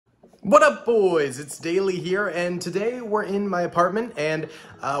What up, boys? It's Daily here, and today we're in my apartment, and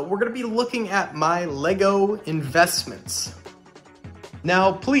we're gonna be looking at my Lego investments.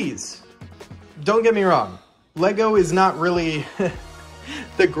 Now, please, don't get me wrong. Lego is not really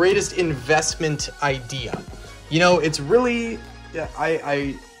the greatest investment idea. You know, it's really,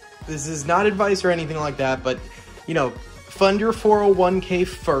 this is not advice or anything like that, but, you know, fund your 401k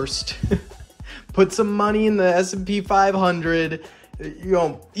first. Put some money in the S&P 500. You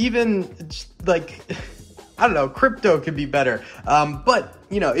know, even like, I don't know, crypto could be better. But,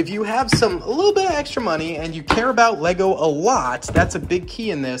 you know, if you have a little bit of extra money and you care about Lego a lot, that's a big key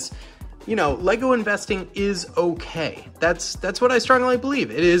in this. You know, Lego investing is okay. That's what I strongly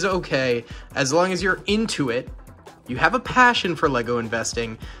believe. It is okay as long as you're into it, you have a passion for Lego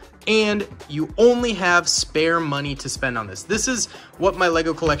investing, and you only have spare money to spend on this. This is what my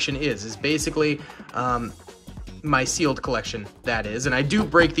Lego collection is basically my sealed collection, that is. And I do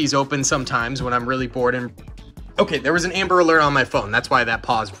break these open sometimes when I'm really bored and... Okay, there was an Amber Alert on my phone. That's why that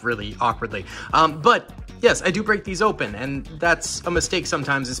paused really awkwardly. But yes, I do break these open, and that's a mistake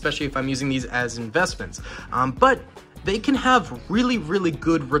sometimes, especially if I'm using these as investments. But they can have really, really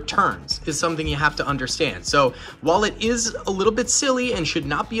good returns, is something you have to understand. So while it is a little bit silly and should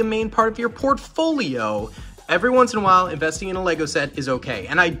not be a main part of your portfolio, every once in a while, investing in a Lego set is okay.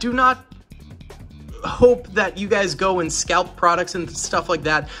 And I do not hope that you guys go and scalp products and stuff like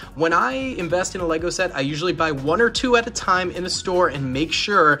that. When I invest in a Lego set, I usually buy one or two at a time in a store and make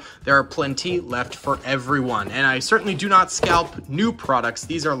sure there are plenty left for everyone. And I certainly do not scalp new products.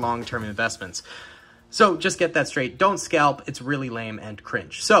 These are long-term investments. So just get that straight. Don't scalp. It's really lame and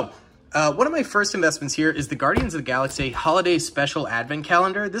cringe. So one of my first investments here is the Guardians of the Galaxy Holiday Special Advent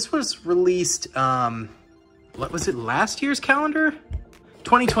Calendar. This was released, what was it, last year's calendar?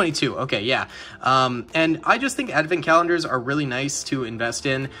 2022, okay, yeah. And I just think advent calendars are really nice to invest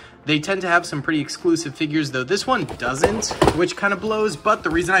in. They tend to have some pretty exclusive figures, though this one doesn't, which kind of blows, but the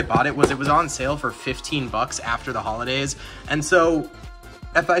reason I bought it was on sale for 15 bucks after the holidays. And so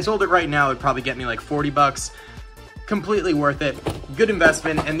if I sold it right now, it'd probably get me like 40 bucks. Completely worth it, good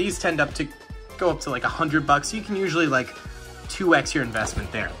investment, and these tend to go up to like 100 bucks. You can usually like 2x your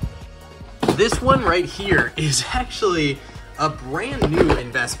investment there. This one right here is actually a brand new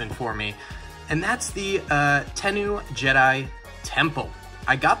investment for me, and that's the Tennu Jedi Temple.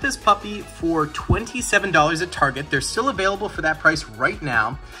 I got this puppy for $27 at Target. They're still available for that price right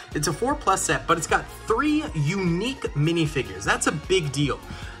now. It's a 4+ set, but it's got 3 unique minifigures. That's a big deal.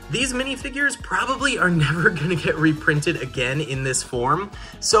 These minifigures probably are never gonna get reprinted again in this form.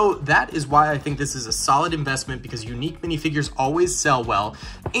 So that is why I think this is a solid investment, because unique minifigures always sell well.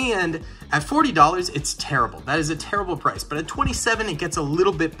 And at $40, it's terrible. That is a terrible price. But at $27, it gets a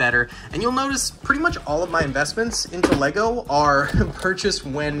little bit better. And you'll notice pretty much all of my investments into Lego are purchased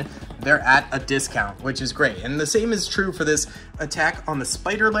when they're at a discount, which is great. And the same is true for this Attack on the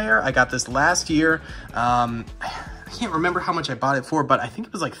Spider Lair. I got this last year. I can't remember how much I bought it for, but I think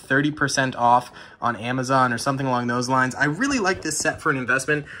it was like 30% off on Amazon or something along those lines. I really like this set for an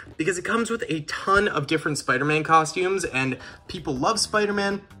investment because it comes with a ton of different Spider-Man costumes, and people love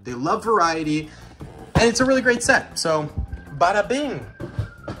Spider-Man, they love variety, and it's a really great set. So, bada bing.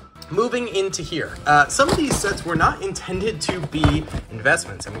 Moving into here. Some of these sets were not intended to be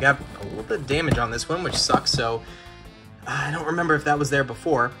investments, and we got a little bit of damage on this one, which sucks, so I don't remember if that was there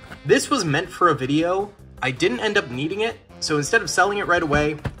before. This was meant for a video. I didn't end up needing it, so instead of selling it right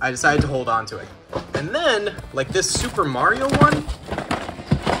away, I decided to hold on to it. And then, like this Super Mario one,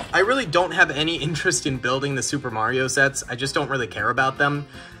 I really don't have any interest in building the Super Mario sets. I just don't really care about them.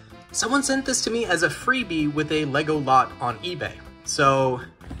 Someone sent this to me as a freebie with a Lego lot on eBay. So,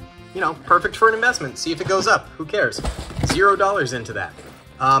 you know, perfect for an investment. See if it goes up. Who cares? $0 into that.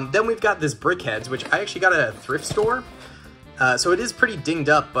 Then we've got this brickheadz, which I actually got at a thrift store. So it is pretty dinged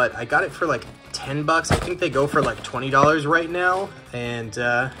up, but I got it for like 10 bucks. I think they go for like $20 right now. And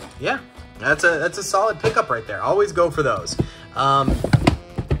yeah, that's a solid pickup right there. Always go for those.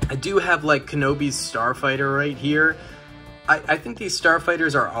 I do have like Kenobi's Starfighter right here. I think these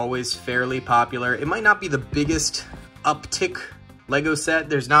Starfighters are always fairly popular. It might not be the biggest uptick Lego set.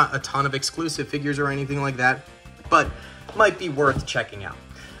 There's not a ton of exclusive figures or anything like that, but might be worth checking out.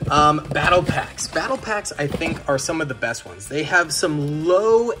 Battle packs. Battle packs, I think, are some of the best ones. They have some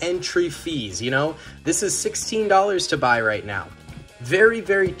low entry fees, you know? This is $16 to buy right now. Very,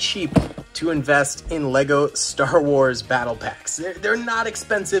 very cheap to invest in Lego Star Wars battle packs. They're not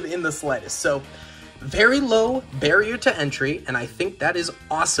expensive in the slightest. So very low barrier to entry, and I think that is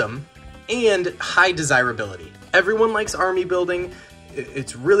awesome, and high desirability. Everyone likes army building.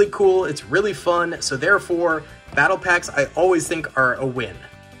 It's really cool. It's really fun. So therefore, battle packs I always think are a win.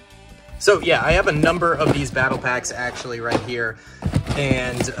 So yeah, I have a number of these battle packs actually right here,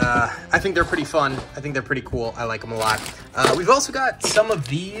 and I think they're pretty fun. I think they're pretty cool. I like them a lot. We've also got some of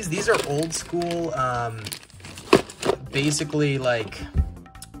these. These are old school, basically like,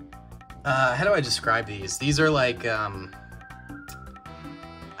 how do I describe these? These are like, I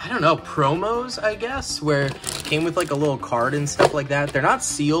don't know, promos, I guess, where it came with like a little card and stuff like that. They're not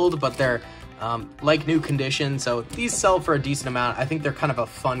sealed, but they're like new condition, so these sell for a decent amount. I think they're kind of a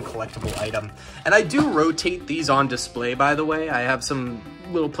fun collectible item. And I do rotate these on display, by the way. I have some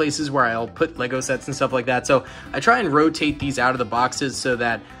little places where I'll put Lego sets and stuff like that, so I try and rotate these out of the boxes so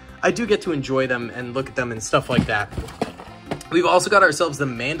that I do get to enjoy them and look at them and stuff like that. We've also got ourselves the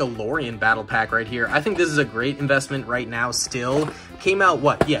Mandalorian battle pack right here. I think this is a great investment right now still. Came out,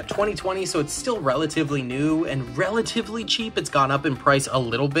 what, yeah, 2020, so it's still relatively new and relatively cheap. It's gone up in price a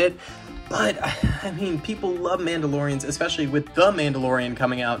little bit. But, I mean, people love Mandalorians, especially with The Mandalorian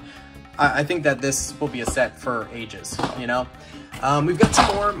coming out. I think that this will be a set for ages, you know? We've got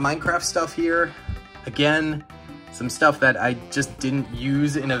some more Minecraft stuff here. Again, some stuff that I just didn't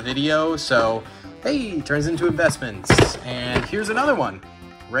use in a video, so, hey, turns into investments. And here's another one,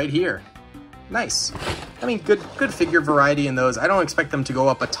 right here. Nice. I mean, good figure variety in those. I don't expect them to go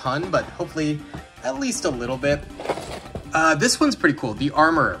up a ton, but hopefully at least a little bit. This one's pretty cool, the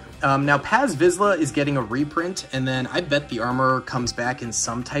Armorer. Now, Paz Vizsla is getting a reprint, and then I bet the Armorer comes back in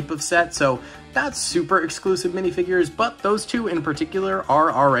some type of set, so not super exclusive minifigures, but those two in particular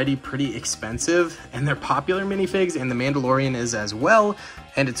are already pretty expensive, and they're popular minifigs, and the Mandalorian is as well,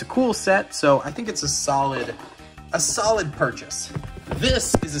 and it's a cool set, so I think it's a solid purchase.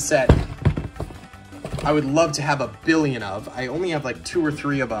 This is a set I would love to have a billion of. I only have like 2 or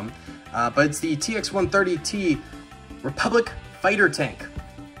 3 of them, but it's the TX-130T Republic Fighter Tank.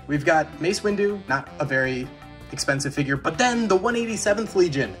 We've got Mace Windu, not a very expensive figure, but then the 187th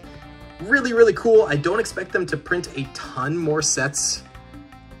Legion. Really, really cool. I don't expect them to print a ton more sets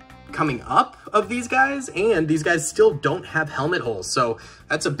coming up of these guys, and these guys still don't have helmet holes, so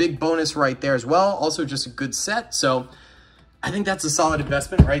that's a big bonus right there as well. Also just a good set, so I think that's a solid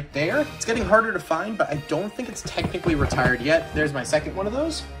investment right there. It's getting harder to find, but I don't think it's technically retired yet. There's my second one of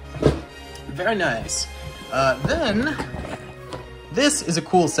those. Very nice. Then, this is a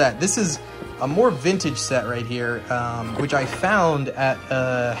cool set. This is a more vintage set right here, which I found at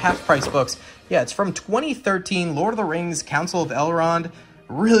Half Price Books. Yeah, it's from 2013, Lord of the Rings, Council of Elrond.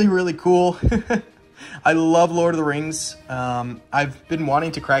 Really, really cool. I love Lord of the Rings. I've been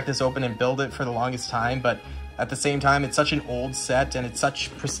wanting to crack this open and build it for the longest time, but at the same time, it's such an old set and it's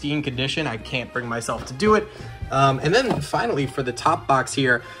such pristine condition, I can't bring myself to do it. And then finally, for the top box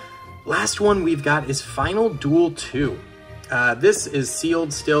here, last one we've got is Final Duel 2. This is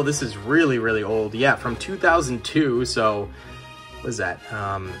sealed still. This is really, really old. Yeah, from 2002, so what is that?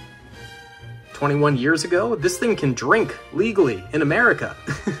 21 years ago? This thing can drink legally in America.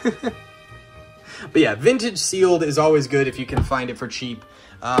 But yeah, vintage sealed is always good if you can find it for cheap.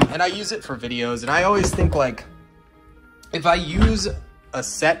 And I use it for videos, and I always think, like, if I use a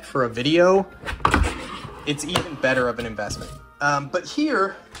set for a video, it's even better of an investment. But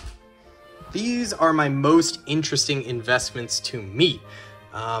here, these are my most interesting investments to me.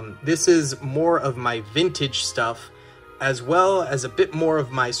 This is more of my vintage stuff, as well as a bit more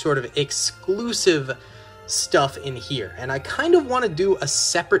of my sort of exclusive stuff in here. And I kind of want to do a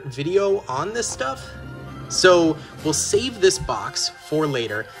separate video on this stuff. So we'll save this box for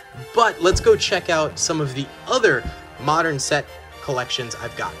later, but let's go check out some of the other modern set collections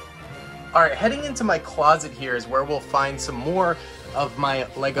I've got. All right, heading into my closet here is where we'll find some more of my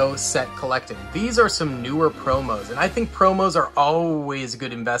Lego set collecting. These are some newer promos, and I think promos are always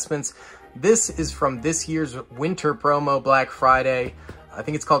good investments. This is from this year's winter promo, Black Friday. I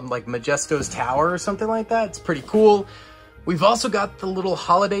think it's called like Majesto's Tower or something like that. It's pretty cool. We've also got the little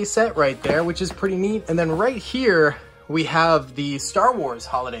holiday set right there, which is pretty neat. And then right here, we have the Star Wars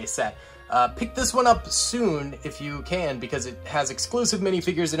holiday set. Pick this one up soon if you can, because it has exclusive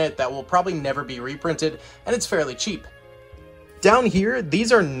minifigures in it that will probably never be reprinted, and it's fairly cheap. Down here,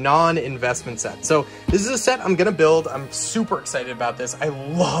 these are non-investment sets. So this is a set I'm gonna build. I'm super excited about this. I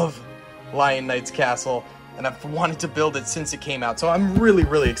love Lion Knight's Castle, and I've wanted to build it since it came out. So I'm really,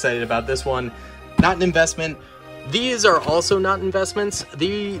 really excited about this one. Not an investment. These are also not investments.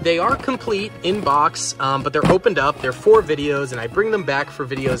 They are complete in box, but they're opened up. They're for videos, and I bring them back for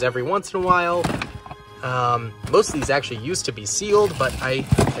videos every once in a while. Most of these actually used to be sealed, but I,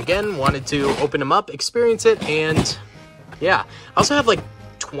 again, wanted to open them up, experience it, and yeah. I also have like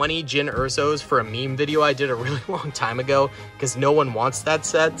 20 Jyn Ersos for a meme video I did a really long time ago, because no one wants that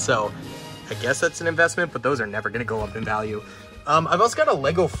set, so I guess that's an investment, but those are never going to go up in value. I've also got a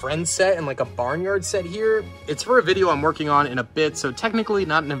Lego Friends set and like a barnyard set here. It's for a video I'm working on in a bit, so technically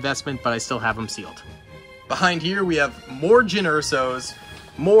not an investment, but I still have them sealed. Behind here we have more Jin Ursos,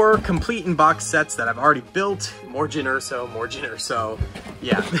 more complete in box sets that I've already built, more Jin Urso,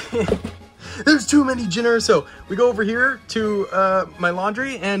 yeah. There's too many Jin Urso. We go over here to my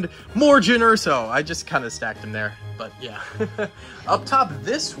laundry and more Jin Urso. I just kind of stacked them there, but yeah. Up top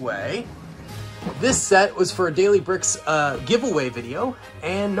this way, this set was for a Daily Bricks giveaway video,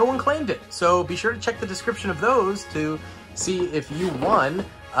 and no one claimed it. So be sure to check the description of those to see if you won.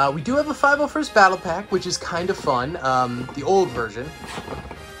 We do have a 501st Battle Pack, which is kind of fun, the old version.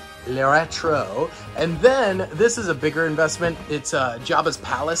 Le Retro. And then this is a bigger investment. It's Jabba's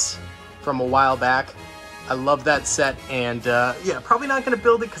Palace from a while back. I love that set, and yeah, probably not going to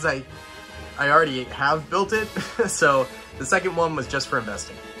build it because I already have built it. So the second one was just for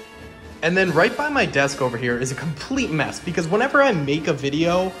investing. And then right by my desk over here is a complete mess, because whenever I make a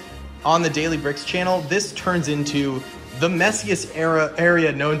video on the Daily Bricks channel, this turns into the messiest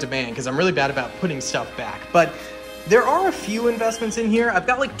area known to man, because I'm really bad about putting stuff back. But there are a few investments in here. I've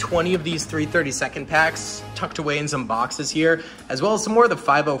got like 20 of these 330-second packs tucked away in some boxes here, as well as some more of the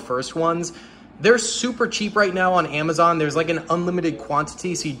 501st ones. They're super cheap right now on Amazon. There's like an unlimited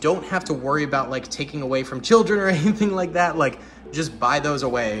quantity, so you don't have to worry about like taking away from children or anything like that. Like, just buy those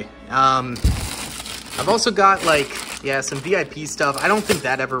away. I've also got like, yeah, some VIP stuff. I don't think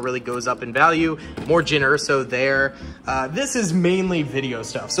that ever really goes up in value. More Jin Urso there. This is mainly video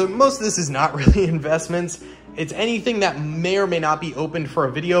stuff. So most of this is not really investments. It's anything that may or may not be opened for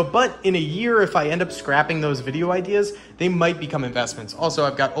a video, but in a year, if I end up scrapping those video ideas, they might become investments. Also,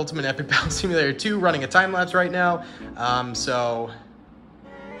 I've got Ultimate Epic Battle Simulator 2 running a time-lapse right now. So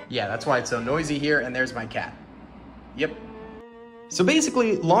yeah, that's why it's so noisy here. And there's my cat. Yep. So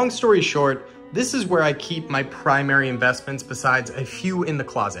basically, long story short, this is where I keep my primary investments besides a few in the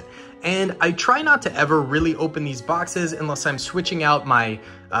closet. And I try not to ever really open these boxes unless I'm switching out my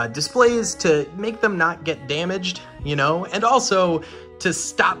displays to make them not get damaged, you know, and also to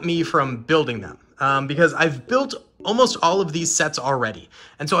stop me from building them. Because I've built almost all of these sets already.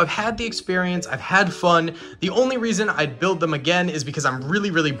 And so I've had the experience, I've had fun. The only reason I'd build them again is because I'm really,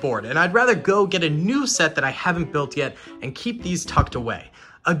 really bored. And I'd rather go get a new set that I haven't built yet and keep these tucked away.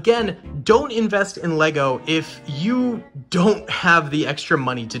 Again, don't invest in Lego if you don't have the extra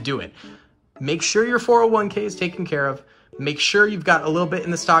money to do it. Make sure your 401k is taken care of. Make sure you've got a little bit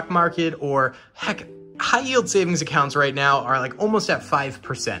in the stock market, or heck, high yield savings accounts right now are like almost at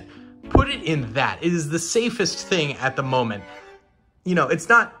 5%. Put it in that. It is the safest thing at the moment. You know, it's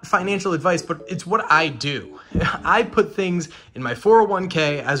not financial advice, but it's what I do. I put things in my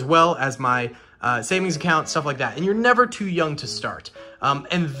 401k as well as my savings account, stuff like that. And you're never too young to start.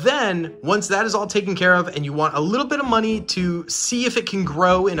 And then once that is all taken care of and you want a little bit of money to see if it can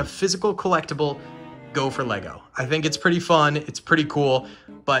grow in a physical collectible, go for Lego. I think it's pretty fun. It's pretty cool.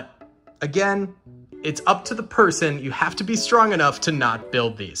 But again, it's up to the person. You have to be strong enough to not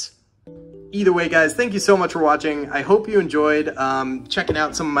build these. Either way, guys, thank you so much for watching. I hope you enjoyed checking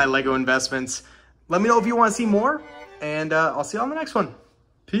out some of my Lego investments. Let me know if you want to see more, and I'll see you on the next one.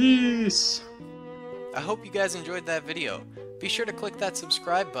 Peace. I hope you guys enjoyed that video. Be sure to click that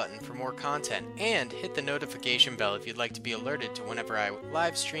subscribe button for more content, and hit the notification bell if you'd like to be alerted to whenever I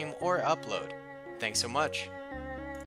live stream or upload. Thanks so much.